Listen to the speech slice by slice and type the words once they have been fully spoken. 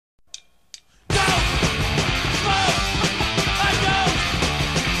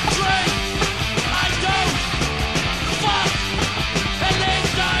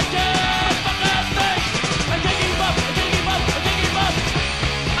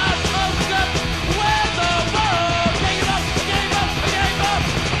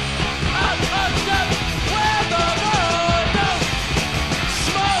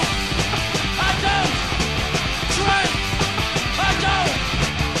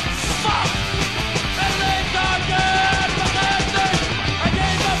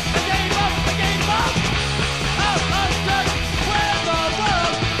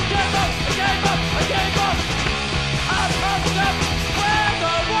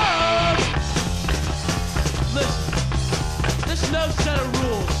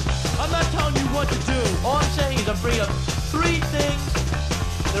what to do. All I'm saying is I'm bringing up 3 things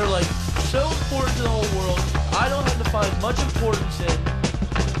that are like so important to the whole world. I don't have to find much importance in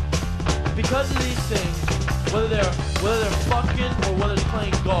because of these things, whether they're fucking or whether they're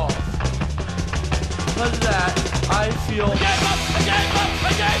playing golf. Because of that, I feel